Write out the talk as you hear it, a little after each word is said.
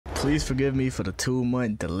please forgive me for the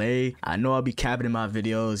 2-month delay. I know I'll be capping in my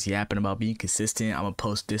videos, yapping about being consistent. I'm gonna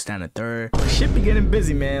post this, down, and third. But shit be getting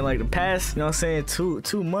busy, man. Like the past, you know what I'm saying,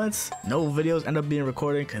 two months, no videos end up being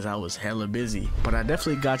recorded because I was hella busy. But I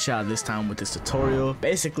definitely got y'all this time with this tutorial.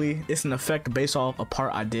 Basically, it's an effect based off a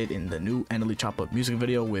part I did in the new NLE Chop Up music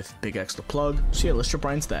video with Big X the Plug. So yeah, let's jump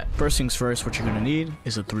right into that. First things first, what you're gonna need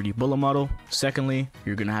is a 3D bullet model. Secondly,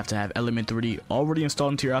 you're gonna have to have Element 3D already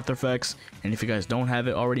installed into your After Effects. And if you guys don't have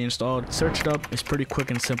it already installed, search it up. It's pretty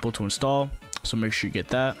quick and simple to install, so make sure you get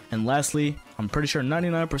that. And lastly, I'm pretty sure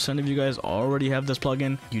 99% of you guys already have this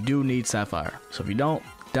plugin. You do need Sapphire, so if you don't,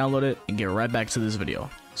 download it and get right back to this video.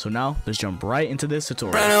 So now let's jump right into this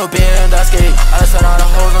tutorial. Brand new BMW, I spent all the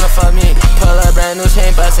hoes on the fuck me. Pull up brand new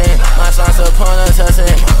chain bustin', my songs upon us tussin'.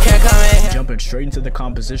 Can't come in. Jumping straight into the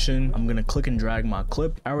composition, I'm gonna click and drag my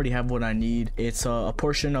clip. I already have what I need. It's a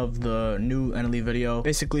portion of the new NLE video.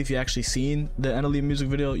 Basically, if you actually seen the NLE music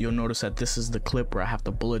video, you'll notice that this is the clip where I have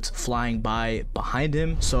the bullets flying by behind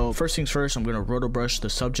him. So first things first, I'm gonna roto brush the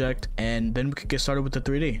subject, and then we could get started with the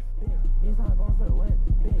 3D.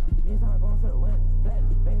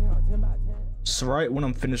 So right when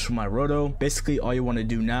I'm finished with my roto, basically all you want to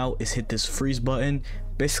do now is hit this freeze button.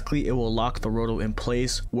 Basically it will lock the roto in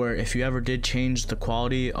place, where if you ever did change the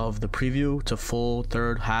quality of the preview to full,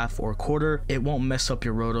 third, half, or quarter, it won't mess up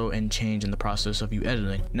your roto and change in the process of you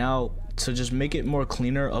editing. Now, to just make it more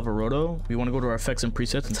cleaner of a roto, we want to go to our effects and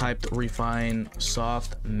presets and type refine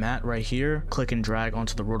soft matte right here. Click and drag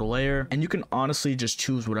onto the roto layer, and you can honestly just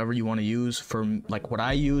choose whatever you want to use. For like what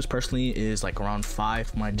I use personally is like around 5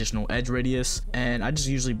 for my additional edge radius, and I just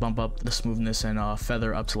usually bump up the smoothness and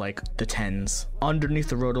feather up to like the 10s. Underneath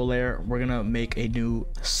the roto layer, we're gonna make a new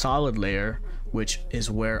solid layer, which is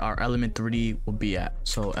where our Element 3D will be at.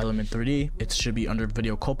 So Element 3D, it should be under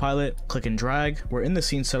Video Copilot. Click and drag. We're in the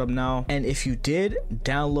scene setup now. And if you did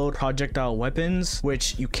download projectile weapons,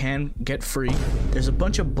 which you can get free, there's a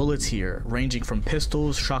bunch of bullets here ranging from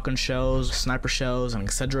pistols, shotgun shells, sniper shells, and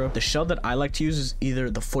etc. The shell that I like to use is either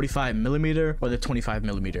the 45mm or the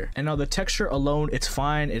 25mm. And now the texture alone, it's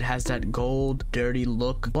fine. It has that gold, dirty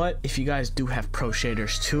look. But if you guys do have pro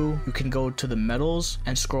shaders too, you can go to the metals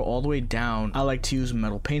and scroll all the way down. I like to use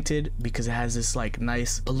metal painted because it has this like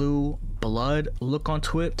nice blue blood look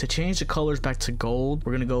onto it. To change the colors back to gold,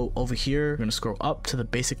 we're gonna go over here, we're gonna scroll up to the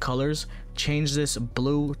basic colors, change this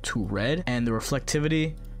blue to red, and the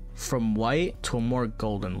reflectivity from white to a more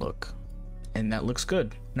golden look, and that looks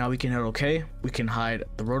good. Now we can hit OK. We can hide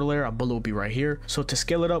the roto layer. Our bullet will be right here. So to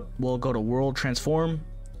scale it up, we'll go to world transform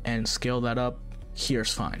and scale that up.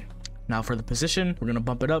 Here's fine. Now for the position, we're gonna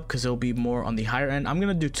bump it up because it'll be more on the higher end. I'm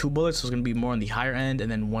gonna do 2 bullets, so it's gonna be more on the higher end,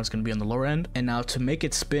 and then one's gonna be on the lower end. And now to make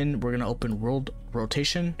it spin, we're gonna open world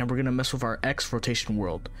rotation, and we're gonna mess with our X rotation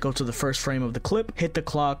world. Go to the first frame of the clip, hit the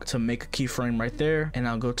clock to make a keyframe right there, and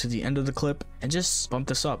I'll go to the end of the clip and just bump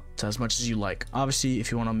this up to as much as you like. Obviously,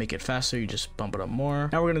 if you want to make it faster, you just bump it up more.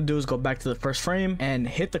 Now what we're gonna do is go back to the first frame and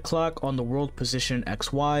hit the clock on the world position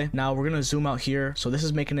XY. Now we're gonna zoom out here, so this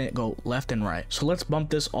is making it go left and right. So let's bump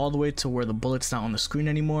this all the way to where the bullet's not on the screen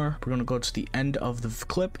anymore. We're gonna go to the end of the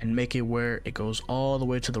clip and make it where it goes all the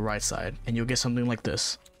way to the right side, and you'll get something like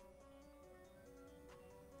this.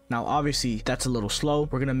 Now obviously that's a little slow.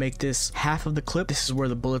 We're gonna make this half of the clip. This is where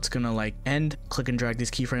the bullet's gonna like end. Click and drag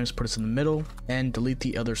these keyframes, put it in the middle, and delete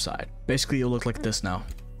the other side. Basically it'll look like this now.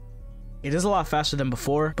 It is a lot faster than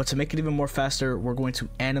before, but to make it even more faster, we're going to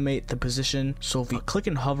animate the position. So if we click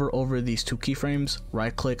and hover over these 2 keyframes,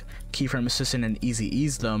 right click, keyframe assistant, and easy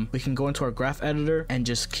ease them, we can go into our graph editor and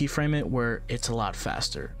just keyframe it where it's a lot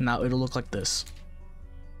faster. Now it'll look like this.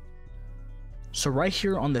 So right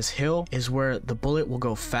here on this hill is where the bullet will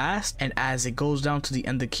go fast, and as it goes down to the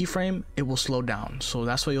end of the keyframe, it will slow down. So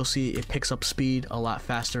that's why you'll see it picks up speed a lot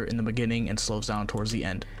faster in the beginning and slows down towards the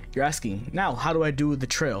end. You're asking, now how do I do the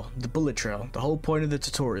trail, the bullet trail, the whole point of the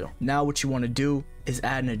tutorial? Now what you want to do is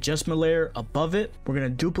add an adjustment layer above it. We're going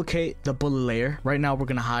to duplicate the bullet layer. Right now we're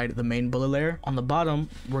going to hide the main bullet layer. On the bottom,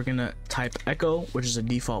 we're going to type echo, which is a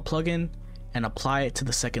default plugin, and apply it to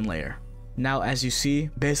the second layer. Now as you see,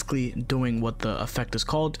 basically doing what the effect is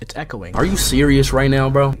called, it's echoing. Are you serious right now,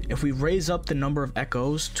 bro? If we raise up the number of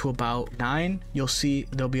echoes to about 9, you'll see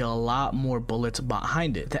there'll be a lot more bullets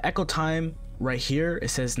behind it. The echo time right here, it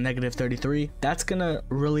says -33. That's gonna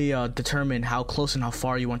really determine how close and how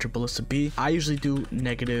far you want your bullets to be. I usually do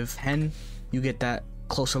 -10. You get that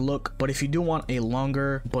closer look, but if you do want a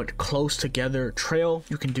longer but close together trail,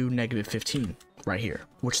 you can do -15. right here,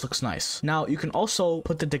 which looks nice. Now you can also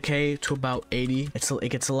put the decay to about 80. It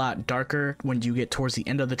gets a lot darker when you get towards the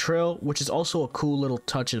end of the trail, which is also a cool little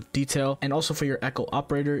touch of detail. And also for your echo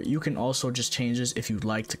operator, you can also just change this if you'd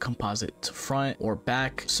like to composite to front or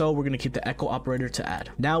back. So we're going to keep the echo operator to add.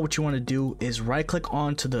 Now what you want to do is right click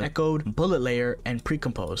onto the echoed bullet layer and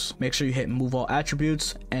pre-compose. Make sure you hit move all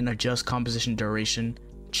attributes and adjust composition duration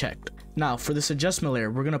checked. Now for this adjustment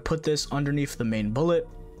layer, we're going to put this underneath the main bullet.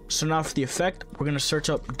 So now for the effect, we're going to search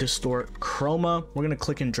up distort chroma. We're going to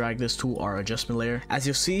click and drag this to our adjustment layer. As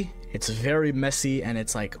you'll see, it's very messy and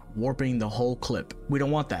it's like warping the whole clip. We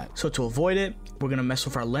don't want that. So to avoid it, we're going to mess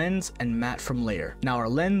with our lens and matte from layer. Now our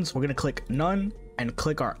lens, we're going to click none and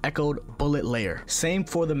click our echoed bullet layer. Same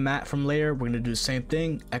for the matte from layer. We're going to do the same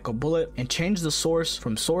thing, echo bullet, and change the source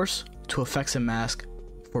from source to effects and mask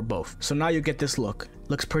for both. So now you get this look.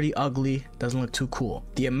 Looks pretty ugly, doesn't look too cool.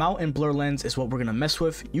 The amount and blur lens is what we're gonna mess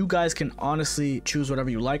with. You guys can honestly choose whatever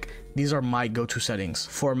you like. These are my go-to settings.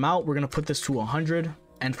 For amount, we're gonna put this to 100,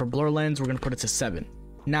 and for blur lens, we're gonna put it to 7.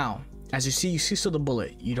 Now, as you see still the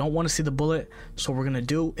bullet. You don't want to see the bullet, so what we're gonna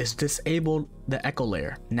do is disable the echo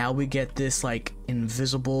layer. Now we get this like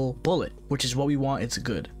invisible bullet, which is what we want. It's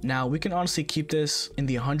good. Now we can honestly keep this in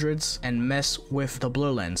the hundreds and mess with the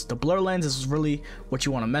blur lens. The blur lens is really what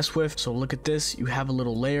you want to mess with. So look at this, you have a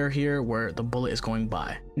little layer here where the bullet is going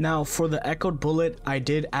by. Now for the echoed bullet, I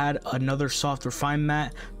did add another soft refine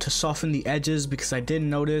matte to soften the edges, because I did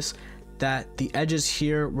notice that the edges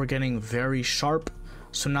here were getting very sharp.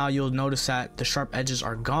 So now you'll notice that the sharp edges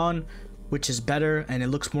are gone, which is better and it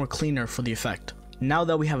looks more cleaner for the effect. Now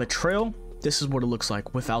that we have a trail, this is what it looks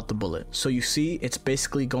like without the bullet. So you see it's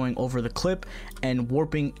basically going over the clip and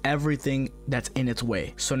warping everything that's in its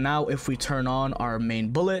way. So now if we turn on our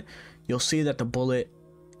main bullet, you'll see that the bullet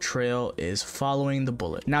trail is following the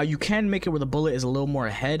bullet. Now you can make it where the bullet is a little more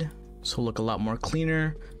ahead, so look a lot more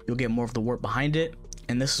cleaner. You'll get more of the warp behind it,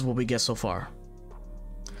 and this is what we get so far.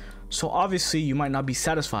 So obviously you might not be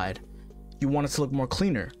satisfied. You want it to look more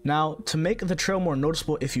cleaner. Now to make the trail more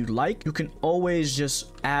noticeable, if you like, you can always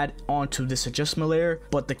just add onto this adjustment layer,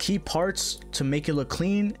 but the key parts to make it look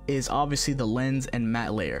clean is obviously the lens and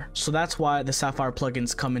matte layer. So that's why the Sapphire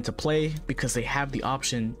plugins come into play, because they have the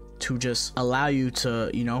option to just allow you to,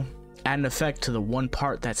 you know, add an effect to the one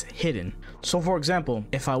part that's hidden. So for example,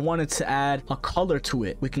 if I wanted to add a color to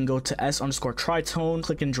it, we can go to S_tritone,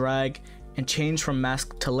 click and drag, and change from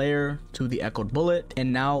mask to layer to the echoed bullet,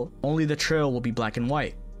 and now only the trail will be black and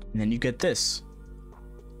white, and then you get this.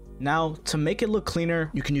 Now to make it look cleaner,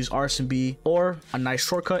 you can use RSB, or a nice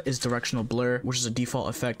shortcut is directional blur, which is a default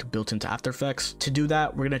effect built into After Effects. To do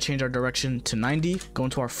that, we're going to change our direction to 90, go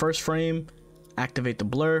into our first frame, activate the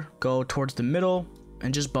blur, go towards the middle,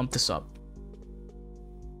 and just bump this up.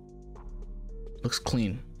 Looks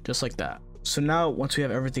clean, just like that. So now once we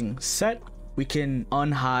have everything set, we can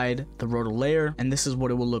unhide the rotor layer, and this is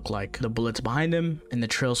what it will look like. The bullet's behind him and the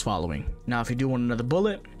trail's following. Now if you do want another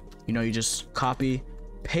bullet, you know, you just copy,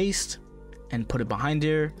 paste, and put it behind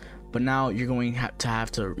here. But now you're going to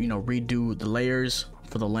have to, you know, redo the layers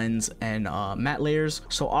for the lens and matte layers.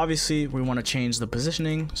 So obviously we want to change the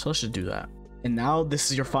positioning, so let's just do that. And now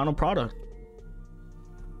this is your final product.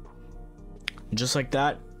 Just like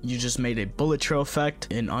that, you just made a bullet trail effect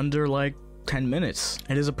in under like 10 minutes.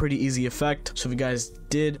 It is a pretty easy effect. So if you guys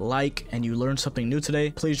did like and you learned something new today,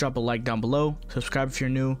 please drop a like down below, subscribe if you're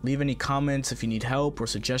new, leave any comments if you need help or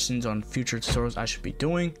suggestions on future tutorials I should be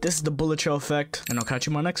doing. This is the bullet trail effect, and I'll catch you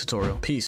in my next tutorial. Peace.